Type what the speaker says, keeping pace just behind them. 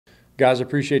Guys, I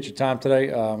appreciate your time today.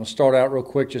 I'm going to start out real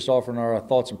quick just offering our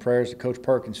thoughts and prayers to Coach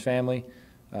Perkins' family.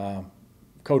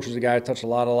 Coach was a guy who touched a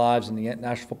lot of lives in the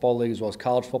National Football League as well as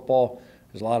college football.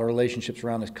 There's a lot of relationships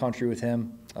around this country with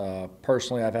him.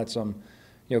 Personally, I've had some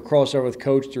crossover with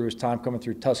Coach through his time coming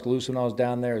through Tuscaloosa when I was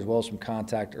down there, as well as some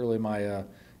contact early in my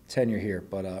tenure here.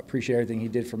 But appreciate everything he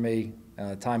did for me,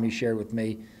 the time he shared with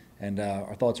me, and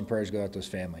our thoughts and prayers go out to his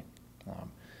family.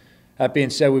 That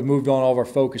being said, we've moved on all of our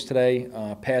focus today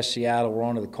past Seattle. We're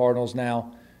on to the Cardinals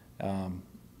now.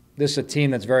 This is a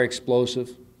team that's very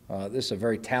explosive. This is a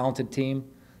very talented team.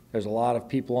 There's a lot of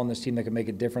people on this team that can make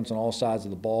a difference on all sides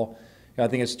of the ball. I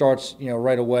think it starts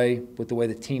right away with the way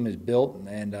the team is built,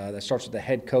 and that starts with the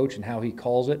head coach and how he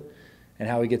calls it and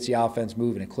how he gets the offense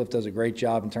moving. And Cliff does a great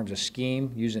job in terms of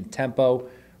scheme, using tempo,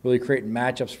 really creating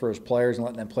matchups for his players and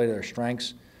letting them play to their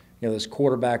strengths. This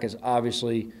quarterback is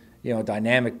obviously a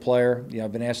dynamic player.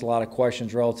 I've been asked a lot of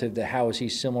questions relative to how is he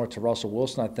similar to Russell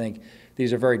Wilson. I think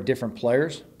these are very different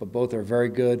players, but both are very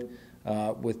good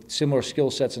with similar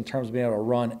skill sets in terms of being able to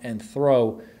run and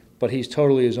throw, but he's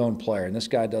totally his own player. And this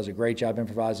guy does a great job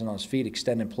improvising on his feet,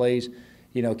 extending plays,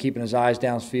 keeping his eyes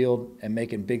downfield and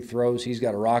making big throws. He's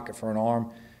got a rocket for an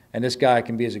arm. And this guy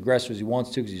can be as aggressive as he wants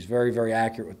to because he's very, very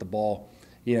accurate with the ball.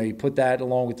 You put that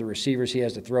along with the receivers he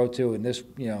has to throw to, and this,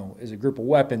 is a group of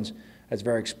weapons that's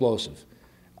very explosive.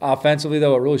 Offensively,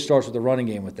 though, it really starts with the running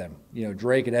game with them.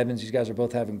 Drake and Evans, these guys are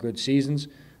both having good seasons.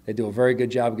 They do a very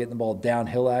good job of getting the ball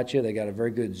downhill at you. They got a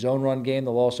very good zone run game.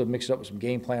 They'll also mix it up with some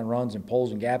game plan runs and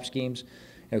pulls and gap schemes.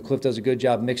 Cliff does a good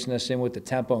job mixing this in with the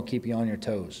tempo and keeping you on your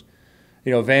toes.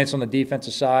 Vance on the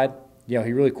defensive side, he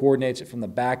really coordinates it from the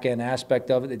back end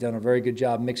aspect of it. They've done a very good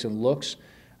job mixing looks.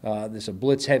 This is a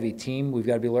blitz-heavy team. We've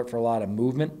got to be alert for a lot of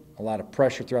movement, a lot of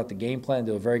pressure throughout the game plan.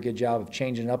 Do a very good job of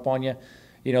changing it up on you.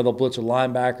 They'll blitz with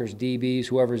linebackers, DBs,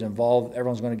 whoever's involved.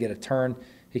 Everyone's going to get a turn.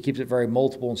 He keeps it very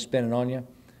multiple and spinning on you.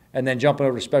 And then jumping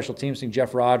over to special teams, I think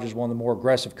Jeff Rogers, one of the more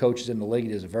aggressive coaches in the league,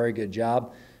 he does a very good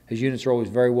job. His units are always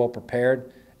very well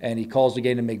prepared, and he calls the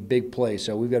game to make big plays.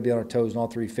 So we've got to be on our toes in all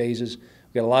three phases.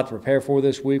 We've got a lot to prepare for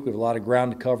this week. We have a lot of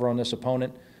ground to cover on this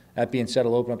opponent. That being said,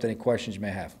 I'll open up to any questions you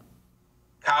may have.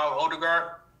 Kyle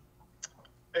Odegaard.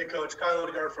 Hey, Coach. Kyle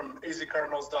Odegaard from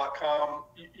azcardinals.com.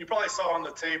 You probably saw on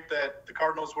the tape that the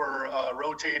Cardinals were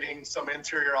rotating some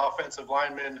interior offensive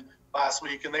linemen last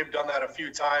week, and they've done that a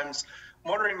few times. I'm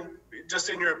wondering,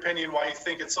 just in your opinion, why you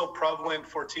think it's so prevalent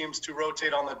for teams to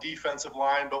rotate on the defensive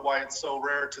line, but why it's so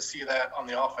rare to see that on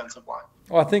the offensive line?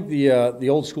 Well, I think the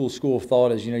old school of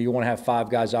thought is, you want to have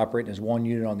five guys operating as one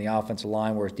unit on the offensive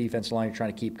line, whereas defensive line, you're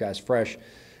trying to keep guys fresh.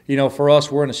 For us,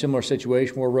 we're in a similar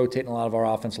situation. We're rotating a lot of our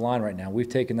offensive line right now. We've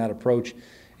taken that approach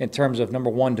in terms of, number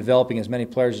one, developing as many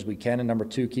players as we can, and number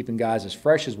two, keeping guys as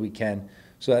fresh as we can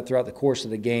so that throughout the course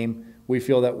of the game, we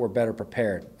feel that we're better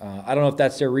prepared. I don't know if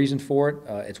that's their reason for it.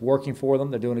 It's working for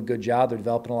them. They're doing a good job. They're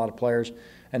developing a lot of players,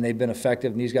 and they've been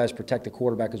effective, and these guys protect the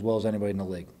quarterback as well as anybody in the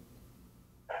league.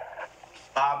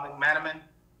 Bob McManaman.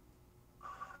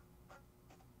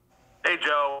 Hey,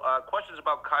 Joe. Questions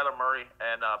about Kyler Murray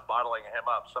and bottling him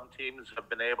up. Some teams have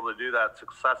been able to do that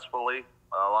successfully,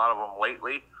 a lot of them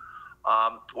lately.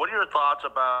 What are your thoughts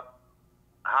about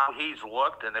how he's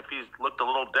looked and if he's looked a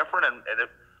little different and if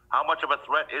how much of a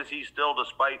threat is he still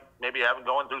despite maybe having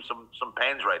going through some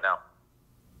pains right now?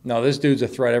 No, this dude's a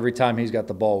threat every time he's got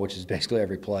the ball, which is basically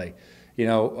every play.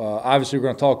 Obviously we're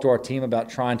going to talk to our team about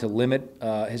trying to limit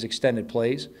his extended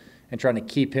plays and trying to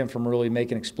keep him from really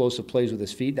making explosive plays with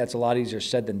his feet. That's a lot easier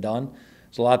said than done.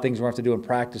 There's a lot of things we're going to have to do in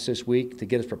practice this week to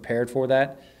get us prepared for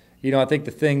that. I think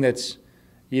the thing that's,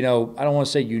 I don't want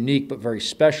to say unique, but very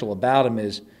special about him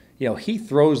is, he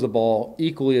throws the ball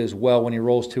equally as well when he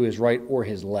rolls to his right or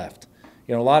his left.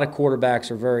 A lot of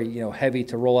quarterbacks are very, heavy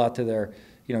to roll out to their,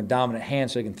 dominant hand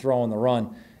so they can throw on the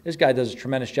run. This guy does a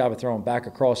tremendous job of throwing back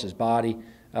across his body.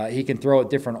 He can throw at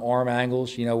different arm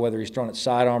angles, whether he's throwing it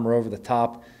sidearm or over the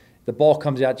top. The ball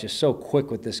comes out just so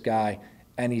quick with this guy,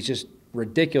 and he's just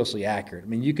ridiculously accurate. I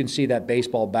mean, you can see that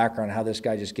baseball background, how this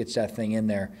guy just gets that thing in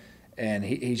there. And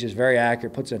he's just very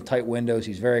accurate, puts it in tight windows.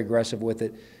 He's very aggressive with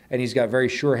it. And he's got very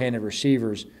sure-handed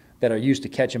receivers that are used to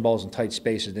catching balls in tight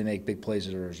spaces. They make big plays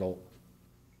as a result.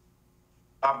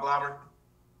 Bob Glauber.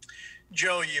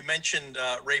 Joe, you mentioned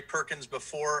Ray Perkins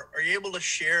before. Are you able to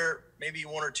share maybe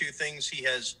one or two things he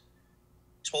has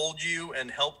told you and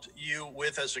helped you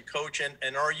with as a coach?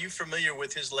 And are you familiar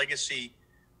with his legacy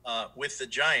with the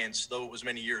Giants, though it was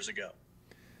many years ago?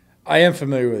 I am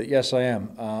familiar with it. Yes, I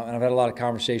am. And I've had a lot of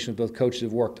conversations with both coaches who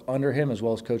have worked under him as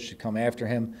well as coaches who come after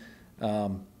him,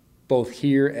 both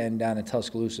here and down in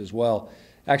Tuscaloosa as well.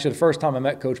 Actually, the first time I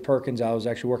met Coach Perkins, I was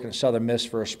actually working at Southern Miss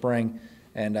for a spring,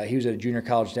 and he was at a junior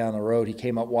college down the road. He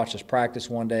came up, watched us practice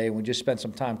one day, and we just spent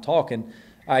some time talking.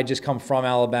 I had just come from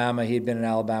Alabama. He had been in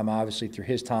Alabama, obviously, through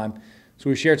his time. So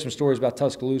we shared some stories about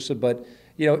Tuscaloosa, but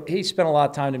he spent a lot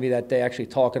of time to me that day actually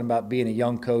talking about being a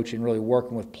young coach and really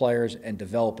working with players and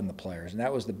developing the players. And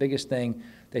that was the biggest thing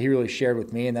that he really shared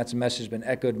with me, and that's a message that's been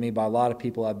echoed to me by a lot of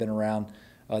people I've been around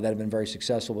that have been very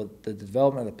successful. But the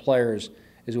development of the players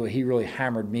is what he really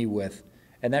hammered me with.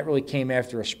 And that really came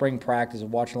after a spring practice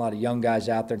of watching a lot of young guys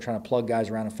out there and trying to plug guys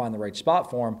around and find the right spot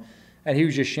for them. And he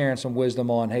was just sharing some wisdom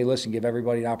on, hey, listen, give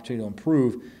everybody an opportunity to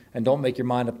improve and don't make your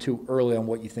mind up too early on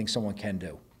what you think someone can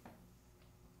do.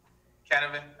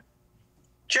 Canavan.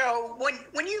 Joe,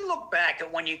 when you look back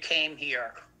at when you came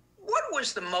here, what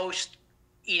was the most,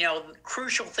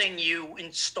 crucial thing you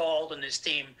installed in this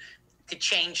team to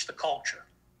change the culture?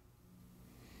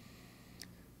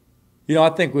 I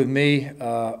think with me,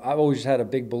 I've always had a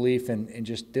big belief in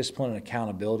just discipline and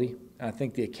accountability. And I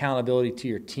think the accountability to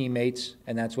your teammates,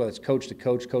 and that's whether it's coach to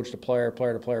coach, coach to player,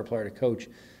 player to player, player to coach,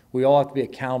 we all have to be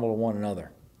accountable to one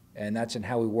another. And that's in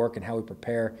how we work and how we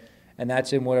prepare. And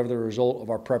that's in whatever the result of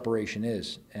our preparation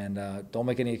is. And don't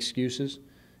make any excuses.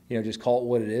 Just call it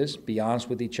what it is. Be honest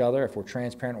with each other. If we're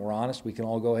transparent and we're honest, we can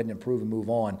all go ahead and improve and move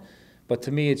on. But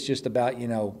to me, it's just about,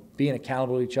 being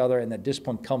accountable to each other, and that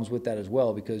discipline comes with that as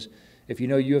well, because if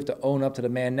you have to own up to the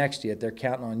man next to you, if they're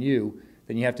counting on you,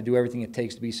 then you have to do everything it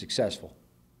takes to be successful.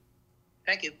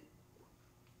 Thank you.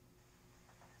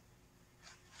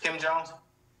 Kim Jones.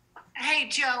 Hey,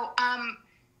 Joe.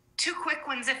 2 quick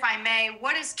ones, if I may.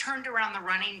 What has turned around the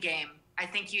running game? I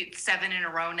think you 7 in a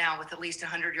row now with at least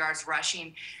 100 yards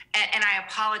rushing. And I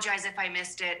apologize if I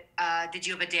missed it. Did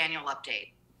you have a Daniel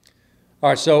update? All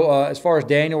right, so as far as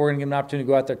Daniel, we're going to give him an opportunity to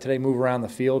go out there today, move around the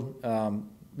field.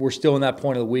 We're still in that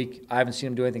point of the week. I haven't seen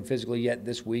him do anything physically yet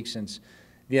this week since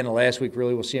the end of last week,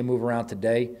 really. We'll see him move around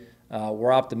today.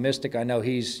 We're optimistic. I know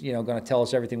he's going to tell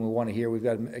us everything we want to hear. We've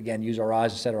got to, again, use our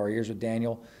eyes instead of our ears with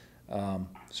Daniel.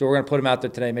 So we're going to put him out there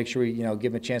today, make sure we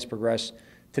give him a chance to progress.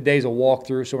 Today's a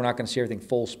walkthrough, so we're not going to see everything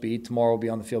full speed. Tomorrow we'll be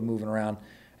on the field moving around.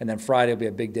 And then Friday will be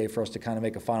a big day for us to kind of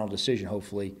make a final decision,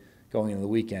 hopefully, going into the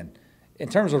weekend. In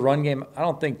terms of the run game, I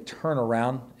don't think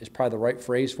turnaround is probably the right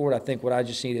phrase for it. I think what I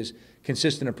just need is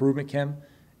consistent improvement, Kim,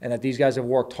 and that these guys have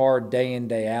worked hard day in,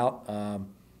 day out.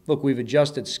 Look, we've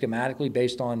adjusted schematically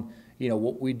based on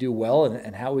what we do well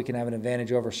and how we can have an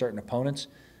advantage over certain opponents.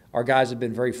 Our guys have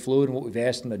been very fluid in what we've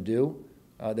asked them to do.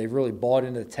 They've really bought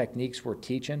into the techniques we're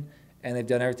teaching, and they've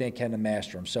done everything they can to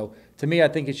master them. So to me, I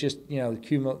think it's just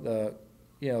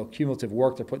cumulative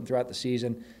work they're putting throughout the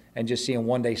season and just seeing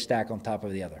one day stack on top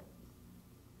of the other.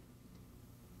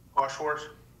 Paul Schwartz.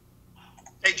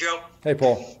 Hey, Joe. Hey,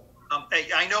 Paul. Hey,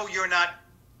 I know you're not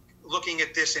looking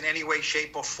at this in any way,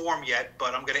 shape, or form yet,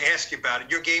 but I'm going to ask you about it.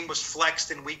 Your game was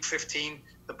flexed in Week 15,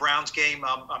 the Browns game.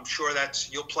 I'm sure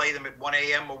you'll play them at 1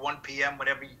 a.m. or 1 p.m.,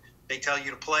 whatever they tell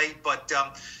you to play. But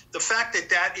the fact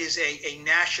that is a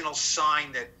national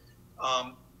sign that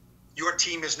your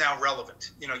team is now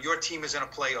relevant. Your team is in a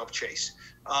playoff chase.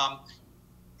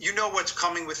 What's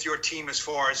coming with your team as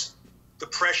far as the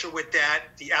pressure with that,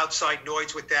 the outside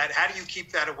noise with that. How do you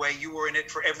keep that away? You were in it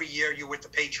for every year. You were with the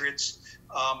Patriots.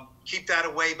 Keep that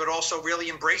away, but also really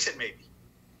embrace it maybe.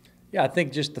 Yeah, I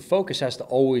think just the focus has to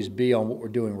always be on what we're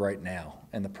doing right now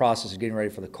and the process of getting ready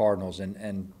for the Cardinals.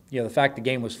 And the fact the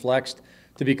game was flexed,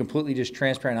 to be completely just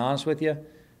transparent and honest with you,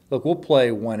 look, we'll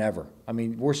play whenever. I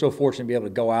mean, we're so fortunate to be able to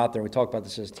go out there. We talked about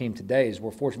this as a team today, is we're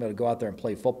fortunate to be able to go out there and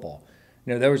play football.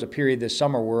 There was a period this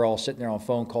summer where we're all sitting there on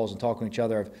phone calls and talking to each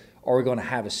other of, are we going to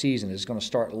have a season? Is it going to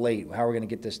start late? How are we going to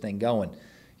get this thing going?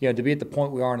 To be at the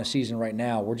point we are in a season right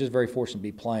now, we're just very fortunate to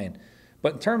be playing.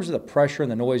 But in terms of the pressure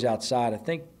and the noise outside, I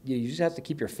think you just have to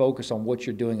keep your focus on what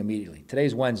you're doing immediately.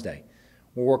 Today's Wednesday.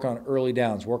 We're working on early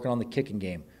downs, working on the kicking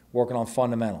game, working on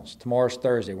fundamentals. Tomorrow's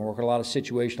Thursday. We're working a lot of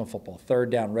situational football,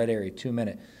 third down, red area, 2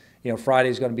 minute.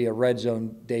 Friday's going to be a red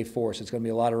zone day for us. It's going to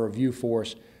be a lot of review for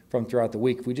us from throughout the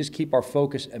week. If we just keep our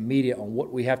focus immediate on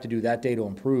what we have to do that day to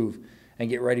improve and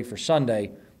get ready for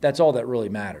Sunday, that's all that really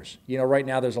matters. Right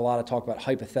now there's a lot of talk about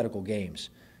hypothetical games.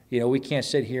 We can't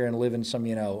sit here and live in some,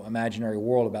 imaginary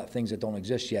world about things that don't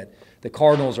exist yet. The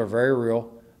Cardinals are very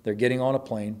real. They're getting on a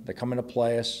plane. They're coming to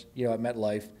play us, at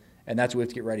MetLife, and that's what we have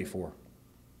to get ready for.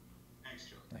 Thanks,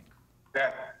 Joe. Thank you.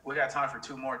 We got time for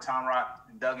 2 more. Tom Rock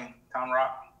and Duggan. Tom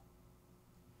Rock.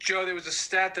 Joe, there was a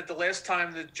stat that the last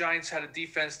time the Giants had a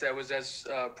defense that was as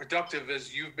productive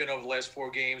as you've been over the last 4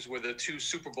 games were the 2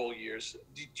 Super Bowl years.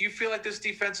 Do you feel like this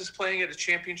defense is playing at a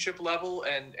championship level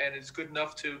and is good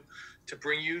enough to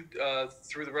bring you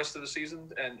through the rest of the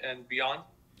season and beyond?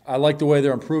 I like the way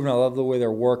they're improving. I love the way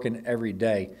they're working every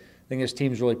day. think this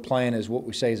team's really playing as what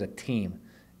we say is a team.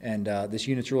 And this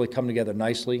unit's really come together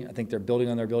nicely. I think they're building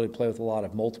on their ability to play with a lot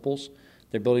of multiples.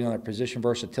 They're building on their position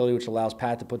versatility, which allows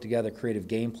Pat to put together creative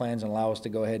game plans and allow us to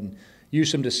go ahead and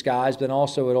use some disguise. But then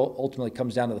also it ultimately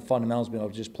comes down to the fundamentals, being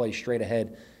able to just play straight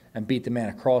ahead and beat the man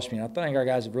across me. And I think our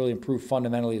guys have really improved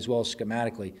fundamentally as well as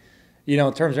schematically. In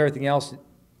terms of everything else,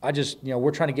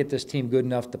 we're trying to get this team good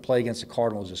enough to play against the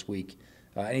Cardinals this week.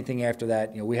 Anything after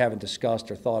that, we haven't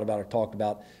discussed or thought about or talked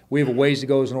about. We have a ways to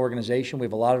go as an organization. We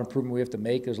have a lot of improvement we have to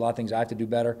make. There's a lot of things I have to do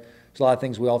better. There's a lot of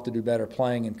things we all have to do better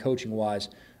playing and coaching-wise.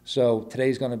 So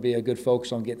today's going to be a good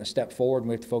focus on getting a step forward, and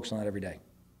we have to focus on that every day.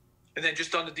 And then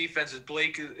just on the defense, is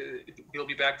Blake, he'll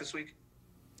be back this week?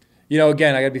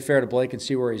 Again, I got to be fair to Blake and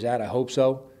see where he's at. I hope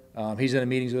so. He's in the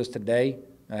meetings with us today.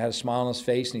 I had a smile on his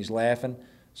face, and he's laughing.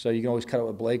 So you can always cut it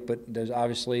with Blake. But there's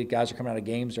obviously guys are coming out of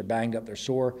games. They're banged up. They're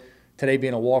sore. Today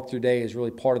being a walkthrough day is really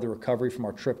part of the recovery from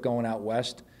our trip going out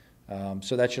west.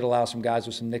 So that should allow some guys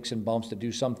with some nicks and bumps to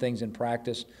do some things in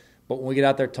practice. But when we get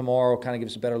out there tomorrow, kind of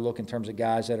gives us a better look in terms of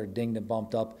guys that are dinged and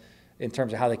bumped up in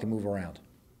terms of how they can move around.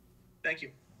 Thank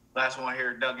you. Last one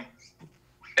here, Duggan.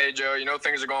 Hey, Joe,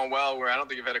 things are going well where I don't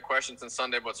think you've had a question since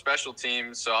Sunday about special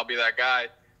teams, so I'll be that guy.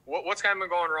 What's kind of been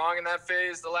going wrong in that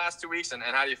phase the last 2 weeks, and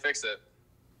how do you fix it?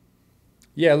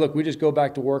 Yeah, look, we just go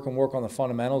back to work and work on the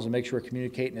fundamentals and make sure we're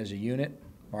communicating as a unit,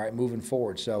 all right, moving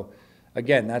forward. So,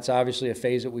 again, that's obviously a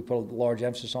phase that we put a large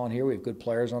emphasis on here. We have good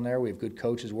players on there. We have good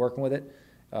coaches working with it.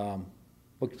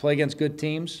 We play against good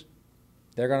teams.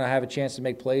 They're going to have a chance to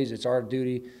make plays. It's our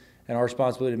duty and our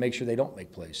responsibility to make sure they don't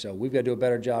make plays. So we've got to do a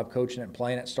better job coaching it and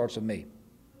playing it. It starts with me.